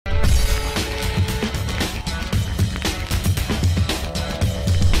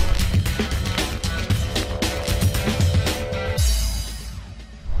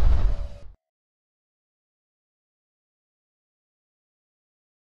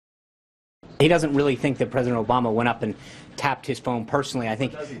He doesn't really think that President Obama went up and tapped his phone personally. I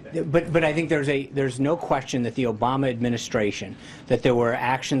think, but I think there's no question that the Obama administration, that there were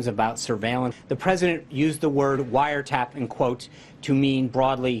actions about surveillance. The president used the word wiretap in quotes to mean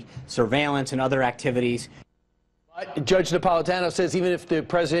broadly surveillance and other activities. Judge Napolitano says even if the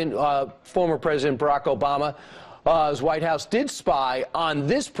president, former President Barack Obama, his White House did spy on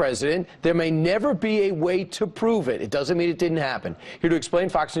this president, there may never be a way to prove it. It doesn't mean it didn't happen. Here to explain,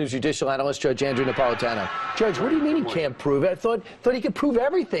 Fox News judicial analyst Judge Andrew Napolitano. Judge, what do you mean he can't prove it? I thought he could prove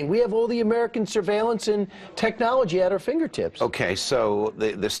everything. We have all the American surveillance and technology at our fingertips. Okay, so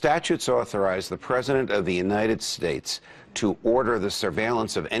the statutes authorize the President of the United States to order the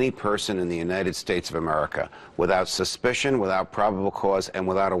surveillance of any person in the United States of America without suspicion, without probable cause, and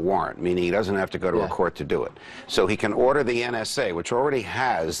without a warrant, meaning he doesn't have to go to a court to do it. So he can order the NSA, which already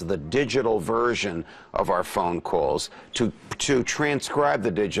has the digital version of our phone calls, to transcribe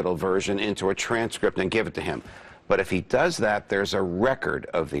the digital version into a transcript and give it to him. But if he does that, there's a record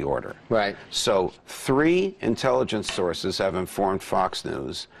of the order. Right. So 3 intelligence sources have informed Fox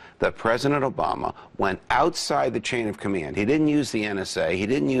News that President Obama went outside the chain of command. He didn't use the NSA, he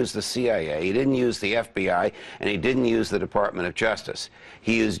didn't use the CIA, he didn't use the FBI, and he didn't use the Department of Justice.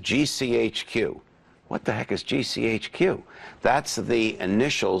 He used GCHQ. What the heck is GCHQ? That's the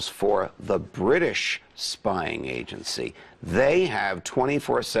initials for the British spying agency. They have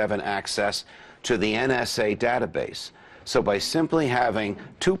 24/7 access to the NSA database. So by simply having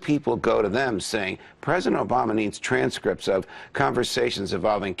 2 people go to them saying, President Obama needs transcripts of conversations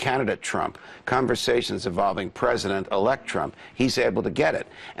involving candidate Trump, conversations involving President-elect Trump, he's able to get it.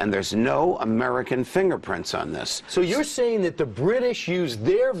 And there's no American fingerprints on this. So you're saying that the British used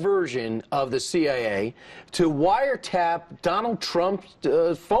their version of the CIA to wiretap Donald Trump's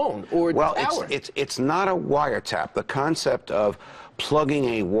phone or well, tower? it's not a wiretap. The concept of plugging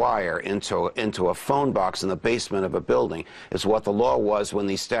a wire into a phone box in the basement of a building is what the law was when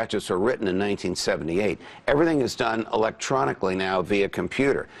these statutes were written in 1978. Everything is done electronically now via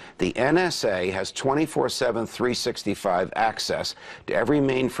computer. The NSA has 24/7, 365 access to every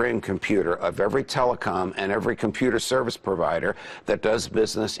mainframe computer of every telecom and every computer service provider that does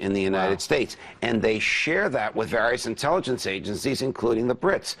business in the United States. And they share that with various intelligence agencies, including the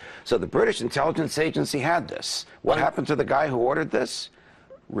Brits. So the British intelligence agency had this. What happened to the guy who ordered this?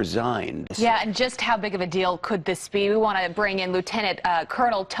 Resigned. Yeah, and just how big of a deal could this be? We want to bring in Lieutenant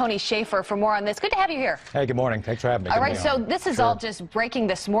Colonel Tony Schaefer for more on this. Good to have you here. Hey, good morning. Thanks for having me. All right, so this is all just breaking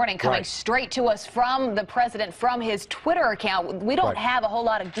this morning, coming straight to us from the president, from his Twitter account. We don't have a whole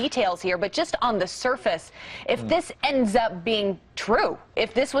lot of details here, but just on the surface, if this ends up being true,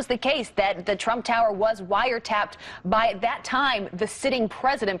 if this was the case, that the Trump Tower was wiretapped by, at that time, the sitting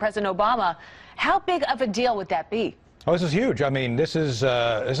president, President Obama, how big of a deal would that be? Oh, this is huge. I mean, this is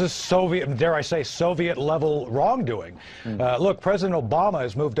Soviet, dare I say, Soviet-level wrongdoing. Look, President Obama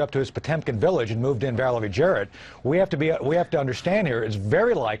has moved up to his Potemkin village and moved in Valerie Jarrett. We have to understand here, it's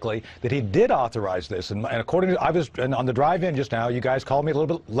very likely that he did authorize this. And according to, I was on the drive-in just now. You guys called me a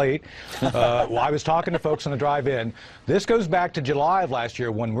little bit late. Well, I was talking to folks on the drive-in. This goes back to July of last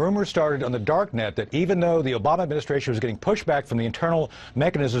year when rumors started on the dark net that even though the Obama administration was getting pushback from the internal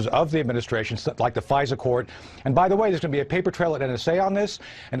mechanisms of the administration, like the FISA court, and by the way, there's going to be a paper trail at NSA on this.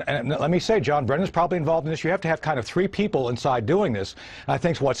 And let me say, John Brennan's probably involved in this. You have to have kind of 3 people inside doing this. And I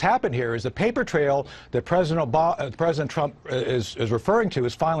think what's happened here is the paper trail that President Trump is referring to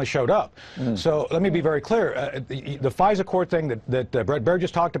has finally showed up. So let me be very clear. The FISA court thing that Brett Baird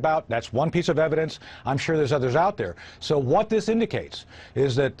just talked about, that's one piece of evidence. I'm sure there's others out there. So what this indicates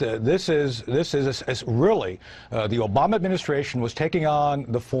is that this is really the Obama administration was taking on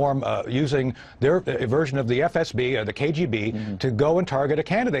the form using their version of the FSB, the KGB, to go and target a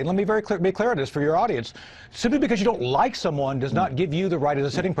candidate. Let me be clear on this for your audience. Simply because you don't like someone does not give you the right as a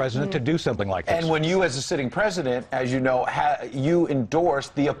sitting president to do something like this. And when you, as a sitting president, as you know, you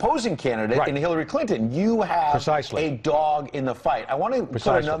endorsed the opposing candidate in Hillary Clinton, you have a dog in the fight. I want to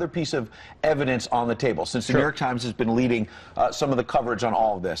put another piece of evidence on the table, since the New York Times has been leading some of the coverage on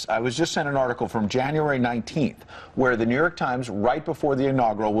all of this. I was just sent an article from January 19th, where the New York Times, right before the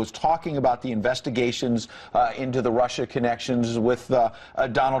inaugural, was talking about the investigations into the Russia connections with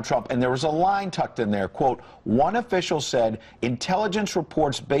Donald Trump, and there was a line tucked in there, quote, one official said, intelligence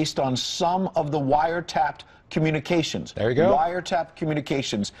reports based on some of the wiretapped communications, wiretapped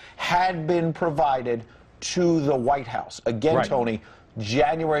communications, had been provided to the White House. Again, Tony,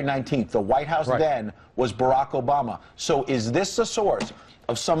 January 19th, the White House then was Barack Obama. So is this the source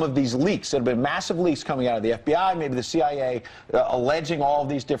of some of these leaks. There have been massive leaks coming out of the FBI, maybe the CIA, alleging all of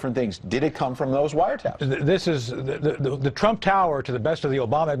these different things. Did it come from those wiretaps? This is the Trump Tower, to the best of the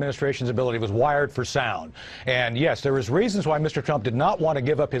Obama administration's ability, was wired for sound. And yes, there was reasons why Mr. Trump did not want to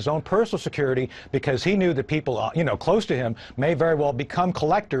give up his own personal security, because he knew that people, close to him may very well become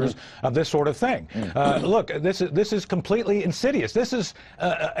collectors of this sort of thing. Look, this is completely insidious. This is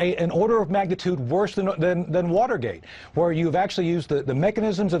an order of magnitude worse than Watergate, where you've actually used the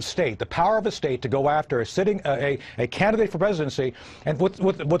mechanisms of state, the power of a state, to go after a candidate for presidency. And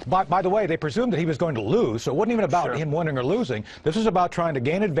by the way, they presumed that he was going to lose, so it wasn't even about him winning or losing. This was about trying to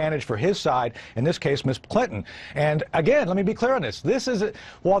gain advantage for his side, in this case, Ms. Clinton. And again, let me be clear on this. This is,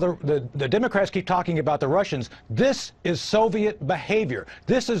 while the Democrats keep talking about the Russians, this is Soviet behavior.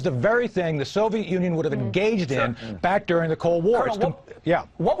 This is the very thing the Soviet Union would have engaged in back during the Cold War. Colonel,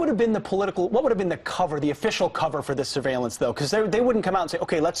 what would have been the cover, the official cover for this surveillance, though? Because they wouldn't come out and say,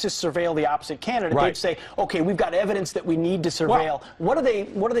 okay, let's just surveil the opposite candidate. They'd say, okay, we've got evidence that we need to surveil. Well, what are they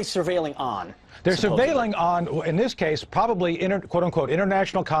surveilling on? They're surveilling on, in this case, probably quote-unquote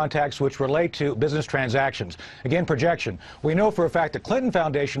international contacts which relate to business transactions. Again, projection. We know for a fact the Clinton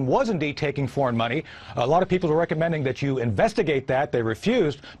Foundation was indeed taking foreign money. A lot of people were recommending that you investigate that. They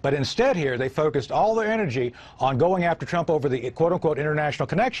refused. But instead here, they focused all their energy on going after Trump over the quote-unquote international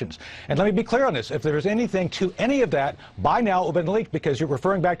connections. And let me be clear on this. If there was anything to any of that, by now it would have been leaked, because you're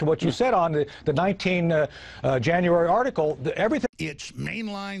referring back to what you said on the 19 January article. Everything. It's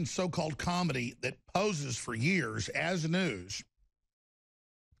mainline so-called comedy that poses for years as news,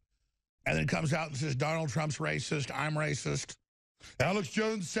 and then comes out and says Donald Trump's racist, I'm racist. Alex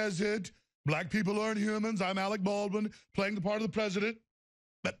Jones says it. Black people aren't humans. I'm Alec Baldwin playing the part of the president.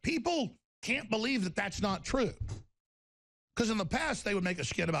 But people can't believe that that's not true. Because in the past, they would make a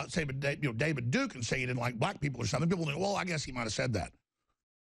skit about, say, David Duke and say he didn't like black people or something. People think, well, I guess he might have said that.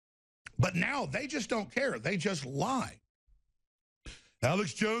 But now they just don't care. They just lie.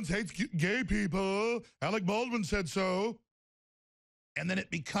 Alex Jones hates gay people. Alec Baldwin said so. And then it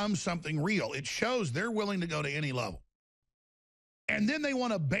becomes something real. It shows they're willing to go to any level. And then they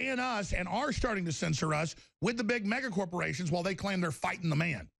want to ban us and are starting to censor us with the big mega corporations while they claim they're fighting the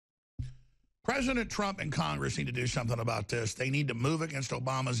man. President Trump and Congress need to do something about this. They need to move against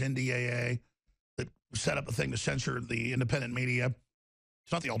Obama's NDAA that set up a thing to censor the independent media.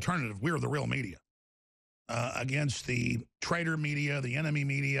 It's not the alternative. We're the real media. Against the traitor media, the enemy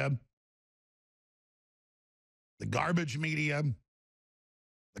media, the garbage media,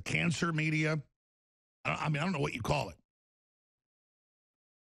 the cancer media. I don't know what you call it.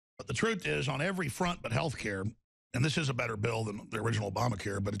 But the truth is, on every front but health care, and this is a better bill than the original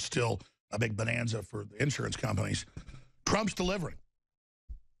Obamacare, but it's still a big bonanza for the insurance companies, Trump's delivering.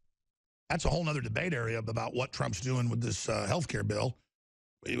 That's a whole other debate area about what Trump's doing with this health care bill.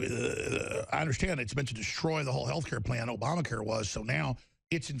 I understand it's meant to destroy the whole health care plan. Obamacare was, so now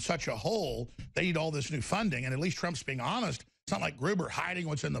it's in such a hole, they need all this new funding, and at least Trump's being honest. It's not like Gruber hiding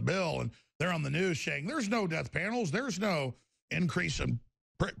what's in the bill, and they're on the news saying, there's no death panels, there's no increase in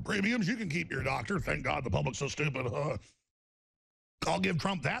premiums, you can keep your doctor. Thank God the public's so stupid. I'll give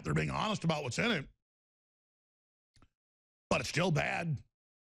Trump that. They're being honest about what's in it. But it's still bad.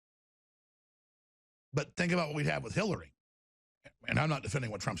 But think about what we'd have with Hillary. And I'm not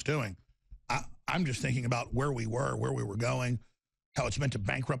defending what Trump's doing. I'm just thinking about where we were going, how it's meant to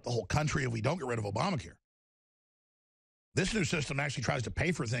bankrupt the whole country if we don't get rid of Obamacare. This new system actually tries to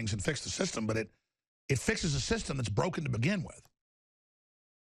pay for things and fix the system, but it fixes a system that's broken to begin with.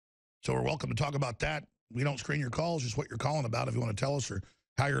 So we're welcome to talk about that. We don't screen your calls, just what you're calling about if you want to tell us or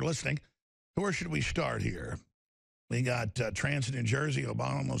how you're listening. So where should we start here? We got transit in Jersey,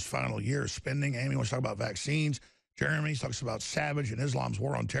 Obama's final year of spending. Amy wants to talk about vaccines. Jeremy talks about Savage and Islam's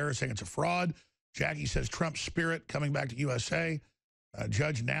war on terror, saying it's a fraud. Jackie says Trump's spirit coming back to USA.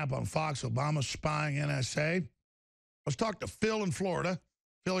 Judge Knapp on Fox, Obama spying NSA. Let's talk to Phil in Florida.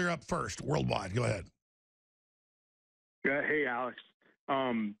 Phil, you're up first, worldwide. Go ahead. Hey, Alex.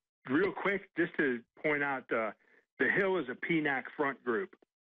 Real quick, just to point out, the Hill is a PNAC front group.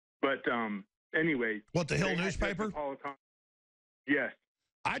 But anyway. What, the Hill newspaper? Yes.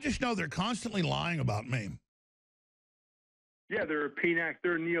 I just know they're constantly lying about me. Yeah, they're a PNAC.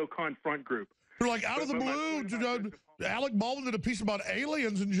 They're a neocon front group. They're like, out of the blue, Alec Baldwin did a piece about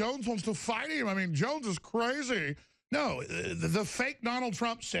aliens and Jones wants to fight him. I mean, Jones is crazy. No, the fake Donald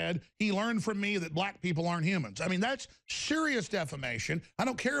Trump said he learned from me that black people aren't humans. I mean, that's serious defamation. I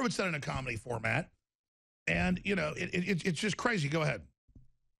don't care if it's done in a comedy format. And, you know, it's just crazy. Go ahead.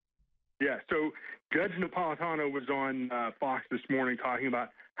 Yeah, so Judge Napolitano was on Fox this morning talking about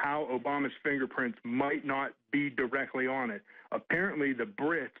how Obama's fingerprints might not be directly on it. Apparently, the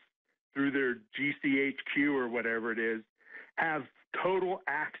Brits, through their GCHQ or whatever it is, have total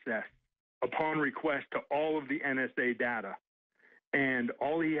access upon request to all of the NSA data. And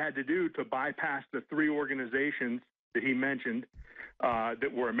all he had to do to bypass the 3 organizations that he mentioned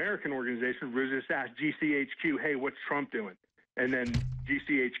that were American organizations was just ask GCHQ, hey, what's Trump doing? And then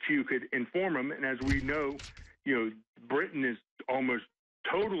GCHQ could inform him. And as we know, Britain is almost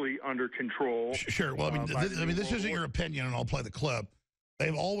totally under control. Sure. Well, this isn't your opinion, and I'll play the clip.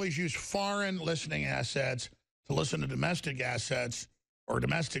 They've always used foreign listening assets to listen to domestic assets or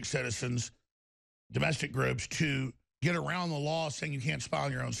domestic citizens, domestic groups, to get around the law saying you can't spy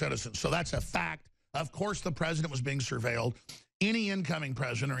on your own citizens. So that's a fact. Of course, the president was being surveilled. Any incoming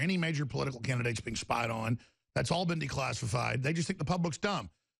president or any major political candidate's being spied on. That's all been declassified. They just think the public's dumb.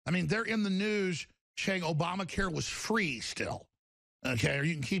 I mean, they're in the news saying Obamacare was free still, okay, or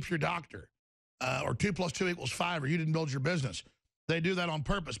you can keep your doctor, or 2 + 2 = 5, or you didn't build your business. They do that on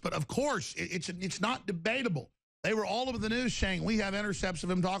purpose. But, of course, it's not debatable. They were all over the news saying we have intercepts of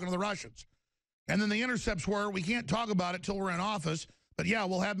him talking to the Russians. And then the intercepts were, we can't talk about it till we're in office, but, yeah,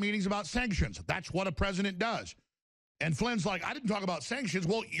 we'll have meetings about sanctions. That's what a president does. And Flynn's like, I didn't talk about sanctions.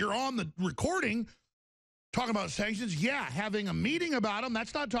 Well, you're on the recording talking about sanctions. Yeah, having a meeting about them,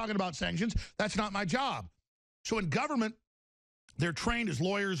 that's not talking about sanctions. That's not my job. So in government, they're trained as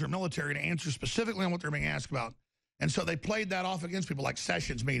lawyers or military to answer specifically on what they're being asked about. And so they played that off against people like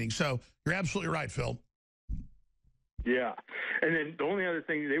Sessions meetings. So you're absolutely right, Phil. Yeah. And then the only other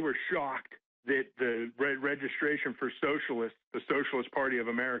thing, they were shocked that the registration for socialists, the Socialist Party of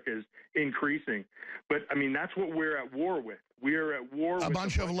America, is increasing. But, I mean, that's what we're at war with. We are at war with a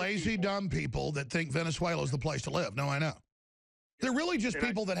bunch of lazy, dumb people that think Venezuela is the place to live. No, I know. They're really just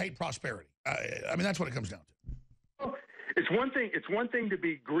people that hate prosperity. I mean, that's what it comes down to. It's one thing to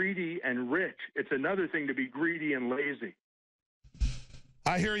be greedy and rich. It's another thing to be greedy and lazy.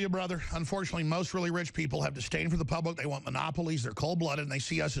 I hear you, brother. Unfortunately, most really rich people have disdain for the public. They want monopolies. They're cold-blooded, and they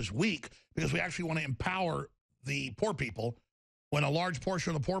see us as weak because we actually want to empower the poor people when a large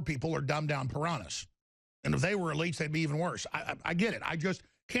portion of the poor people are dumbed-down piranhas. And if they were elites, they'd be even worse. I get it. I just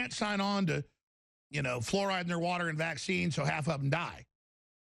can't sign on to, fluoride in their water and vaccines so half of them die.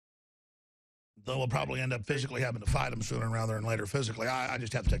 Though we'll probably end up physically having to fight them sooner rather than later physically. I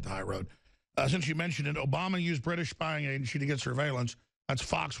just have to take the high road. Since you mentioned it, Obama used British spying agency to get surveillance. That's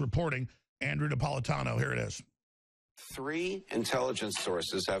Fox reporting. Andrew Napolitano, here it is. 3 intelligence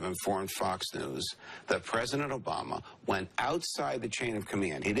sources have informed Fox News that President Obama went outside the chain of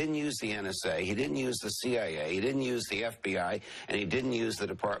command. He didn't use the NSA, he didn't use the CIA, he didn't use the FBI, and he didn't use the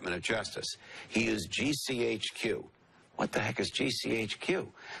Department of Justice. He used GCHQ. What the heck is GCHQ?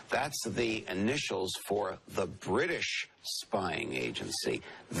 That's the initials for the British spying agency.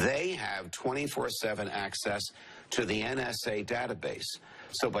 They have 24/7 access to the NSA database.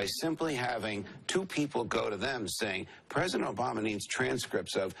 So by simply having 2 people go to them saying, President Obama needs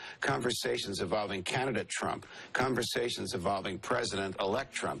transcripts of conversations involving candidate Trump, conversations involving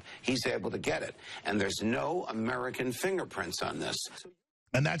President-elect Trump, he's able to get it. And there's no American fingerprints on this.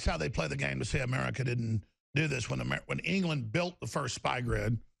 And that's how they play the game to say America didn't do this. When England built the first spy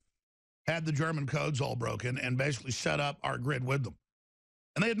grid, had the German codes all broken, and basically set up our grid with them.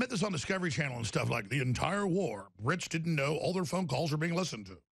 And they admit this on Discovery Channel and stuff, like the entire war, Brits didn't know all their phone calls were being listened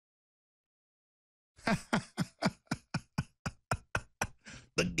to.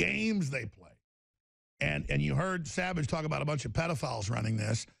 The games they play. And you heard Savage talk about a bunch of pedophiles running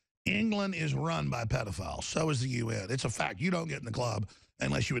this. England is run by pedophiles. So is the UN. It's a fact. You don't get in the club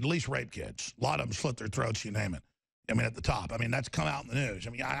unless you at least rape kids. A lot of them slit their throats, you name it. I mean, at the top. I mean, that's come out in the news. I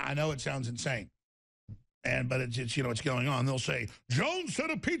mean, I know it sounds insane. But it's it's going on. They'll say, Jones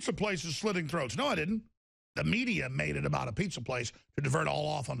said a pizza place is slitting throats. No, I didn't. The media made it about a pizza place to divert all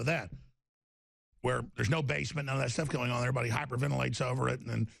off onto that, where there's no basement, none of that stuff going on. Everybody hyperventilates over it, and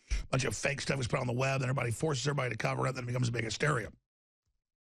then a bunch of fake stuff is put on the web, and everybody forces everybody to cover it, then it becomes a big hysteria.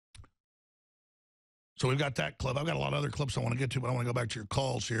 So we've got that clip. I've got a lot of other clips I want to get to, but I want to go back to your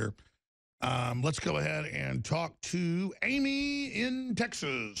calls here. Let's go ahead and talk to Amy in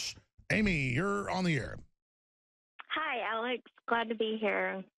Texas. Amy, you're on the air. Hi, Alex. Glad to be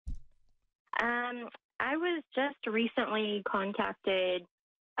here. I was just recently contacted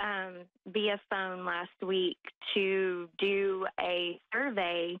via phone last week to do a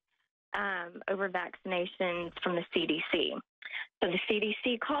survey over vaccinations from the CDC. So the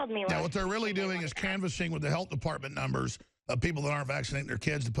CDC called me. Now, what they're really doing is canvassing with the health department numbers of people that aren't vaccinating their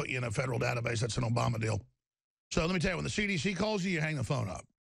kids to put you in a federal database. That's an Obama deal. So let me tell you, when the CDC calls you, you hang the phone up.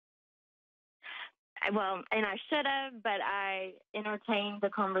 Well, and I should have, but I entertained the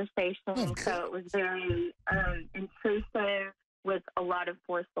conversation, so it was very intrusive with a lot of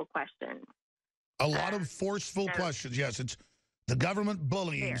forceful questions. A lot of forceful questions, yes. It's the government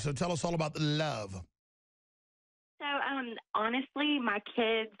bullying, so tell us all about the love. So, honestly, my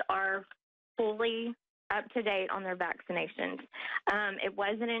kids are fully up to date on their vaccinations. It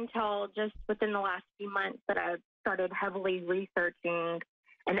wasn't until just within the last few months that I started heavily researching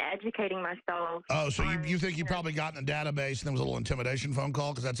and educating myself. Oh, so you think you probably got in a database and there was a little intimidation phone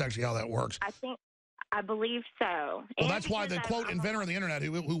call? Because that's actually how that works. I believe so. Well, that's why the, quote, inventor of the internet,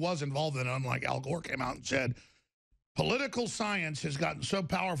 who was involved in it, unlike Al Gore, came out and said, political science has gotten so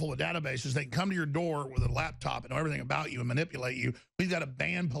powerful with databases, they can come to your door with a laptop and know everything about you and manipulate you. We've got to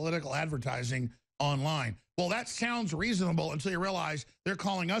ban political advertising online. Well, that sounds reasonable until you realize they're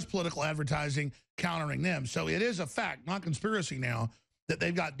calling us political advertising, countering them. So it is a fact, not conspiracy now, that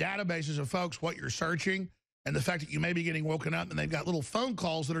they've got databases of folks, what you're searching, and the fact that you may be getting woken up, and they've got little phone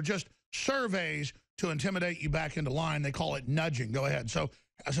calls that are just surveys to intimidate you back into line. They call it nudging. Go ahead. So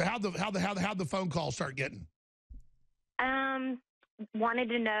how'd the phone call start getting? Wanted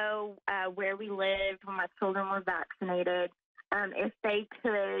to know where we lived when my children were vaccinated, if they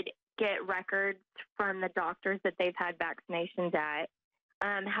could get records from the doctors that they've had vaccinations at,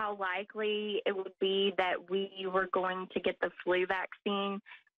 how likely it would be that we were going to get the flu vaccine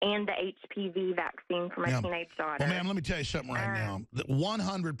and the HPV vaccine for my teenage daughter. Well, ma'am, let me tell you something right now.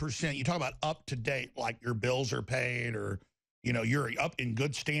 100%, you talk about up to date, like your bills are paid or, you know, you're up in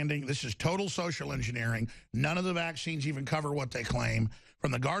good standing. This is total social engineering. None of the vaccines even cover what they claim.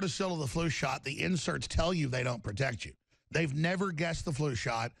 From the Gardasil to the flu shot, the inserts tell you they don't protect you. They've never guessed the flu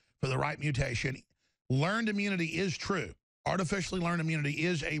shot for the right mutation. Learned immunity is true. Artificially learned immunity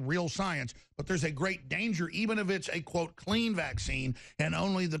is a real science, but there's a great danger, even if it's a, quote, clean vaccine and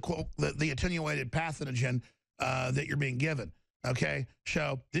only the, quote, the attenuated pathogen that you're being given, okay?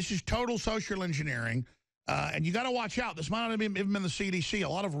 So this is total social engineering, and you got to watch out. This might not have even been the CDC. A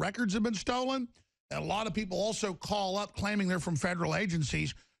lot of records have been stolen, and a lot of people also call up claiming they're from federal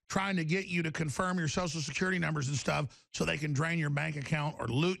agencies trying to get you to confirm your Social Security numbers and stuff so they can drain your bank account or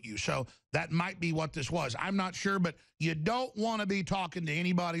loot you. So that might be what this was. I'm not sure, but you don't want to be talking to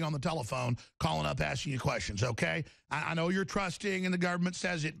anybody on the telephone, calling up, asking you questions, okay? I know you're trusting and the government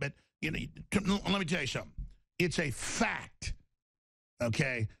says it, but you know, let me tell you something. It's a fact,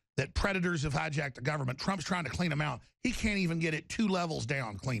 okay, that predators have hijacked the government. Trump's trying to clean them out. He can't even get it 2 levels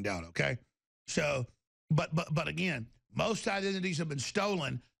down cleaned out, okay? So, but again, most identities have been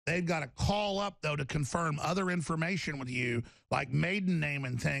stolen. They've got to call up, though, to confirm other information with you, like maiden name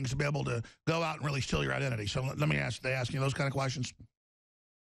and things, to be able to go out and really steal your identity. So let me ask, they ask you those kind of questions?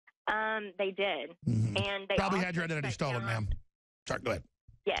 They did. And they probably had your identity stolen, ma'am. Sorry, go ahead.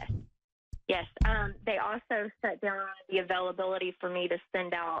 Yes. Yes. They also shut down the availability for me to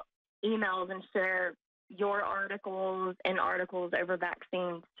send out emails and share your articles and articles over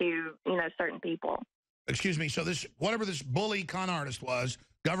vaccines to, you know, certain people. Excuse me. So this, whatever this bully con artist was,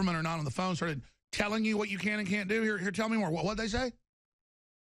 government or not on the phone, started telling you what you can and can't do? Here, tell me more. What'd they say?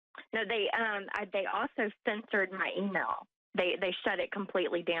 No, they also censored my email. They shut it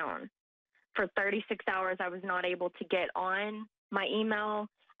completely down. For 36 hours, I was not able to get on my email.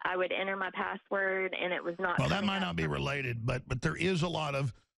 I would enter my password, and it was not. Well, that might not be related, but there is a lot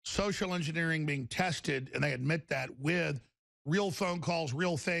of social engineering being tested, and they admit that, with real phone calls,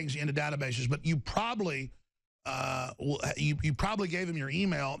 real things into databases. But you probably you probably gave them your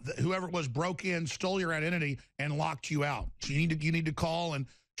email. Whoever it was broke in, stole your identity, and locked you out. So you need to call and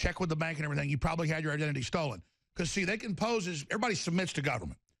check with the bank and everything. You probably had your identity stolen. Because, see, they can pose as, everybody submits to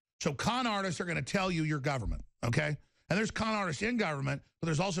government. So con artists are going to tell you you're government, okay? And there's con artists in government, but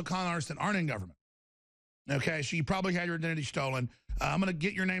there's also con artists that aren't in government. Okay, so you probably had your identity stolen. I'm going to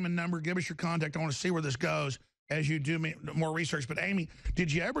get your name and number, give us your contact. I want to see where this goes as you do more research. But, Amy,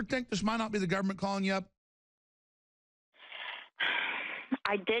 did you ever think this might not be the government calling you up?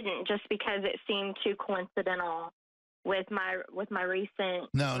 I didn't, just because it seemed too coincidental with my recent.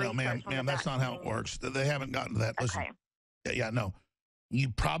 No, ma'am, that's not how it works. They haven't gotten to that. Listen, okay. No. You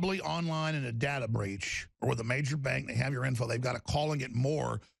probably online in a data breach or with a major bank, they have your info. They've got to call and get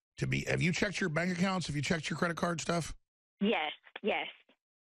more to be. Have you checked your bank accounts? Have you checked your credit card stuff? Yes.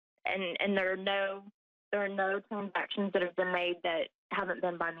 And there are no transactions that have been made that haven't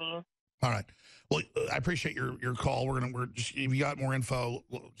been by me. All right. Well, I appreciate your call. We're just, if you got more info,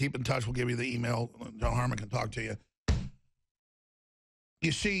 keep in touch. We'll give you the email. John Harmon can talk to you.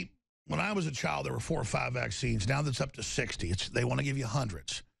 You see, when I was a child, there were 4 or 5 vaccines. Now that's up to 60. They want to give you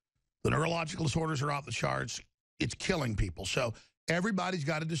hundreds. The neurological disorders are off the charts. It's killing people. So everybody's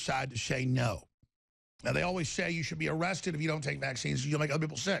got to decide to say no. Now, they always say you should be arrested if you don't take vaccines. You'll make other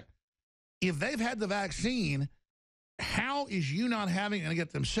people sick. If they've had the vaccine, how is you not having it going to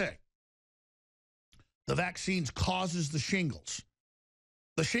get them sick? The vaccine causes the shingles.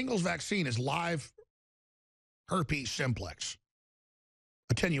 The shingles vaccine is live herpes simplex.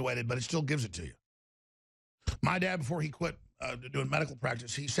 Attenuated, but it still gives it to you. My dad, before he quit doing medical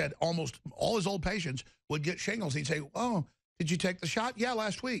practice, he said almost all his old patients would get shingles. He'd say, oh, did you take the shot? Yeah,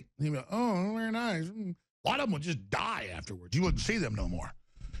 last week. And he'd be like, oh, very nice. A lot of them would just die afterwards. You wouldn't see them no more.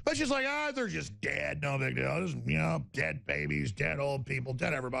 But she's like, they're just dead. No big deal. Just, dead babies, dead old people,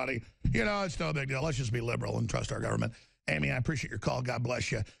 dead everybody. It's no big deal. Let's just be liberal and trust our government. Amy, I appreciate your call. God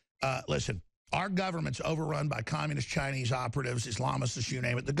bless you. Listen, our government's overrun by communist Chinese operatives, Islamists, you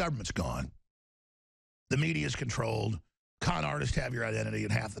name it. The government's gone. The media is controlled. Con artists have your identity,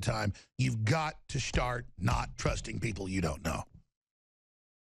 and half the time, you've got to start not trusting people you don't know.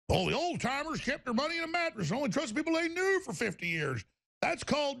 Oh, the old-timers kept their money in a mattress. Only trust people they knew for 50 years. That's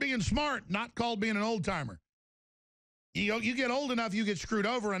called being smart, not called being an old-timer. You get old enough, you get screwed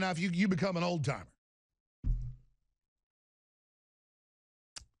over enough, you become an old-timer.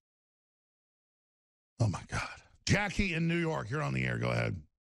 Oh, my God. Jackie in New York, you're on the air. Go ahead.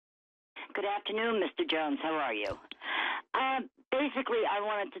 Good afternoon, Mr. Jones. How are you? Basically, I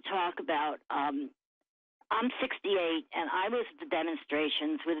wanted to talk about, I'm 68, and I was at the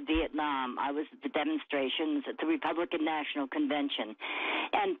demonstrations with Vietnam. I was at the demonstrations at the Republican National Convention.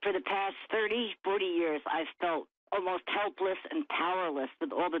 And for the past 30, 40 years, I've felt almost helpless and powerless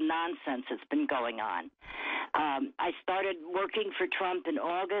with all the nonsense that's been going on. I started working for Trump in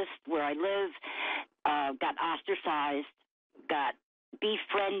August, where I live, got ostracized, got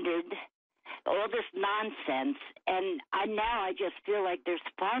befriended, all this nonsense, and now I just feel like there's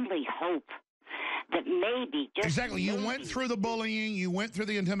finally hope that maybe, just exactly, you maybe, went through the bullying, you went through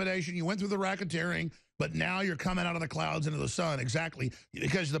the intimidation, you went through the racketeering, but now you're coming out of the clouds into the sun, exactly,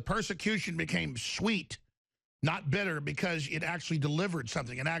 because the persecution became sweet, not bitter, because it actually delivered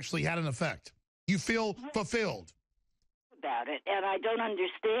something, it actually had an effect. You feel fulfilled. About it, and I don't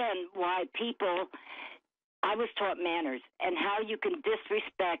understand why people, I was taught manners, and how you can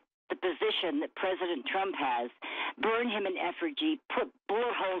disrespect the position that President Trump has, burn him in effigy, put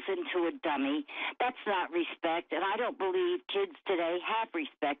bullet holes into a dummy. That's not respect, and I don't believe kids today have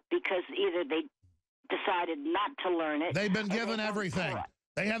respect because either they decided not to learn it. They've been given everything.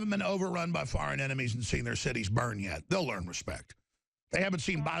 They haven't been overrun by foreign enemies and seen their cities burn yet. They'll learn respect. They haven't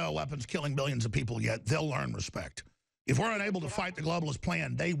seen bioweapons killing billions of people yet. They'll learn respect. If we're unable to fight the globalist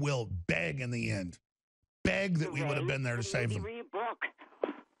plan, they will beg in the end. Beg that we would have been there to save them. Read a book.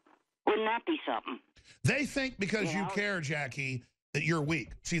 Wouldn't that be something? They think because you care, Jackie, that you're weak.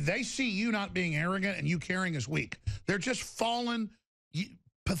 See, they see you not being arrogant and you caring as weak. They're just fallen,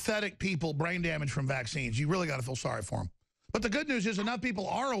 pathetic people, brain damage from vaccines. You really got to feel sorry for them. But the good news is enough people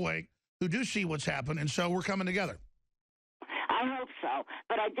are awake who do see what's happened, and so we're coming together. I hope so.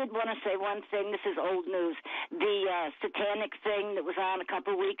 But I did want to say one thing. This is old news. The satanic thing that was on a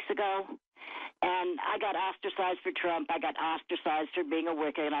couple weeks ago, and I got ostracized for Trump. I got ostracized for being a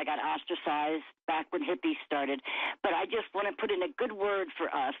Wicca, and I got ostracized back when hippies started. But I just want to put in a good word for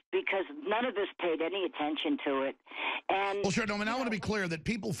us because none of us paid any attention to it. And well, sure, no, I want to be clear that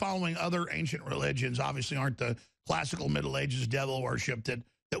people following other ancient religions obviously aren't the classical Middle Ages devil worship that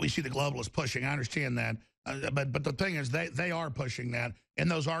we see the globalists pushing. I understand that. But the thing is, they are pushing that,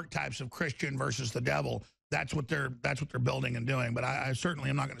 and those archetypes of Christian versus the devil. That's what they're building and doing. But I certainly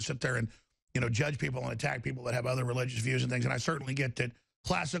am not going to sit there and judge people and attack people that have other religious views and things. And I certainly get that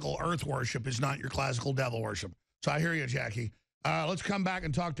classical earth worship is not your classical devil worship. So I hear you, Jackie. Let's come back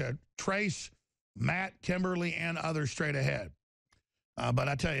and talk to Trace, Matt, Kimberly, and others straight ahead. But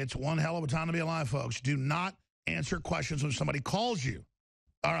I tell you, it's one hell of a time to be alive, folks. Do not answer questions when somebody calls you.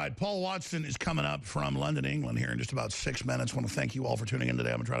 All right, Paul Watson is coming up from London, England here in just about 6 minutes. I want to thank you all for tuning in today.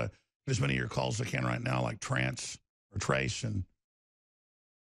 I'm going to try to get as many of your calls as I can right now, like Trace and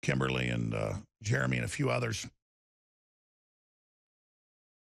Kimberly and Jeremy and a few others.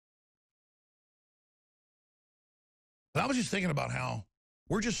 But I was just thinking about how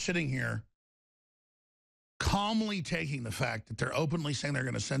we're just sitting here calmly taking the fact that they're openly saying they're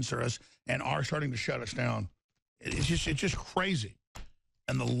going to censor us and are starting to shut us down. It's just crazy.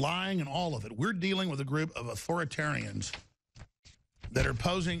 And the lying and all of it. We're dealing with a group of authoritarians that are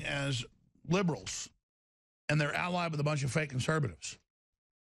posing as liberals, and they're allied with a bunch of fake conservatives.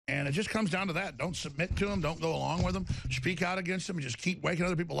 And it just comes down to that. Don't submit to them. Don't go along with them. Speak out against them and just keep waking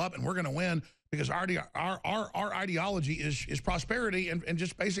other people up, and we're going to win because our ideology is prosperity and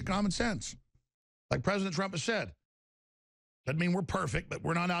just basic common sense. Like President Trump has said. Doesn't mean we're perfect, but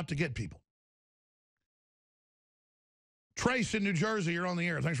we're not out to get people. Trace in New Jersey, you're on the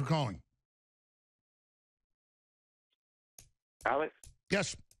air. Thanks for calling. Alex?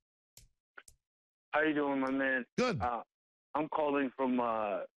 Yes. How you doing, my man? Good. I'm calling from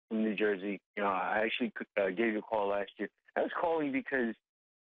New Jersey. You know, I actually gave you a call last year. I was calling because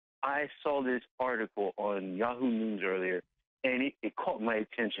I saw this article on Yahoo News earlier, and it caught my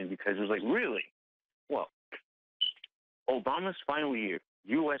attention because it was like, really? Well, Obama's final year,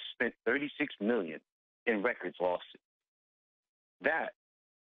 U.S. spent $36 million in records lawsuits. That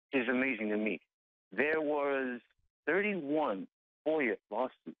is amazing to me. There was 31 FOIA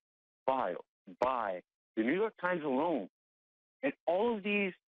lawsuits filed by the New York Times alone, and all of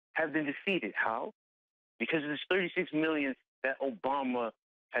these have been defeated. How? Because of this $36 million that Obama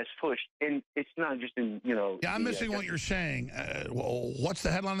has pushed, and it's not just in, you know. Yeah, I'm missing what you're saying. Well, what's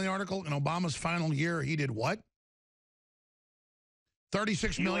the headline of the article? In Obama's final year, he did what?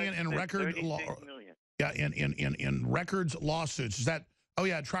 36 million in record law. Yeah, in records lawsuits. Is that? Oh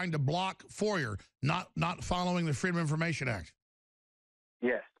yeah, trying to block FOIA, not following the Freedom of Information Act.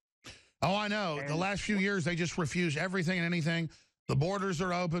 Yes. Oh, I know. And the last few years, they just refuse everything and anything. The borders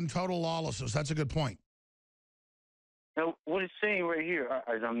are open, total lawlessness. That's a good point. Now, what it's saying right here,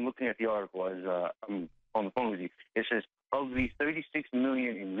 as I'm looking at the article, as I'm on the phone with you, it says, of these $36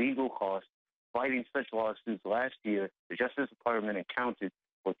 million in legal costs fighting such lawsuits last year, the Justice Department accounted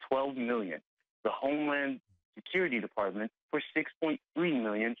for $12 million, the Homeland Security Department for $6.3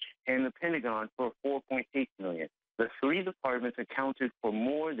 million, and the Pentagon for $4.8 million. The three departments accounted for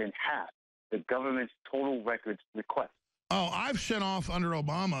more than half the government's total records request. Oh, I've sent off under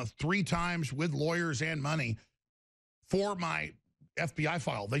Obama 3 times with lawyers and money for my FBI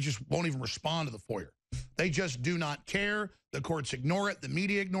file. They just won't even respond to the FOIA. They just do not care. The courts ignore it. The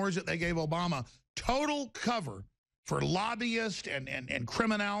media ignores it. They gave Obama total cover for lobbyists and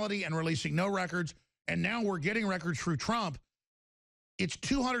criminality and releasing no records. And now we're getting records through Trump. It's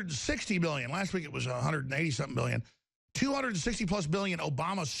 $260 billion. Last week it was 180-something billion. 260+ billion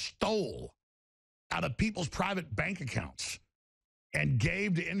Obama stole out of people's private bank accounts and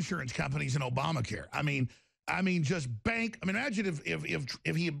gave to insurance companies in Obamacare. I mean, just bank. I mean, imagine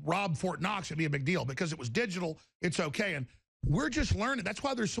if he robbed Fort Knox, it'd be a big deal because it was digital. It's okay, and we're just learning. That's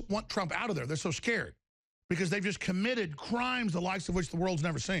why they want Trump out of there. They're so scared because they've just committed crimes the likes of which the world's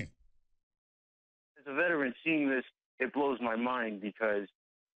never seen. As a veteran, seeing this, it blows my mind because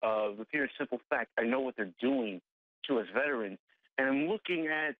of the pure simple fact I know what they're doing to us veterans, and I'm looking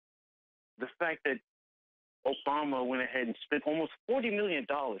at the fact that Obama went ahead and spent almost $40 million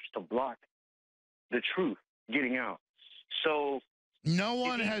to block the truth getting out. So no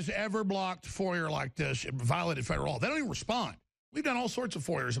one has ever blocked FOIA like this and violated federal law. They don't even respond. We've done all sorts of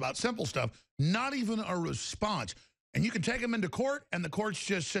FOIAs about simple stuff, not even a response. And you can take them into court, and the courts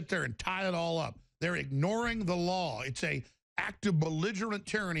just sit there and tie it all up. They're ignoring the law. It's an act of belligerent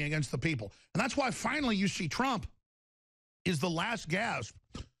tyranny against the people. And that's why finally you see Trump is the last gasp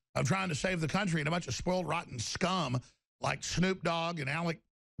of trying to save the country, and a bunch of spoiled, rotten scum like Snoop Dogg and Alec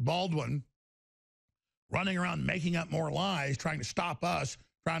Baldwin running around making up more lies, trying to stop us,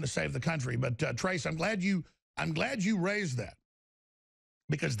 trying to save the country. But Trace, I'm glad you raised that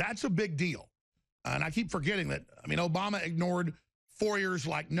because that's a big deal. And I keep forgetting that. I mean, Obama ignored FOIAs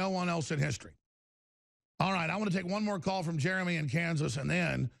like no one else in history. All right, I want to take one more call from Jeremy in Kansas, and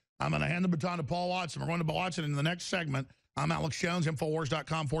then I'm going to hand the baton to Paul Watson. We're going to Paul Watson in the next segment. I'm Alex Jones,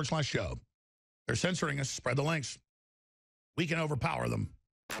 Infowars.com/show. They're censoring us. Spread the links. We can overpower them.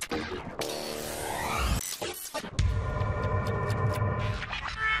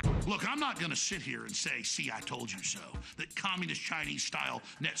 Look, I'm not going to sit here and say, see, I told you so, that communist Chinese-style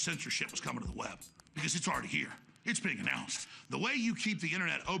net censorship was coming to the web, because it's already here. It's being announced. The way you keep the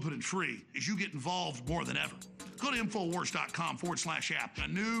internet open and free is you get involved more than ever. Go to Infowars.com/app. A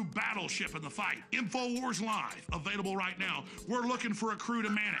new battleship in the fight. Infowars Live, available right now. We're looking for a crew to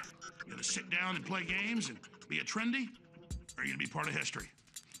man it. You gonna sit down and play games and be a trendy? Or are you gonna be part of history?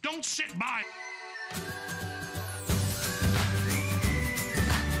 Don't sit by.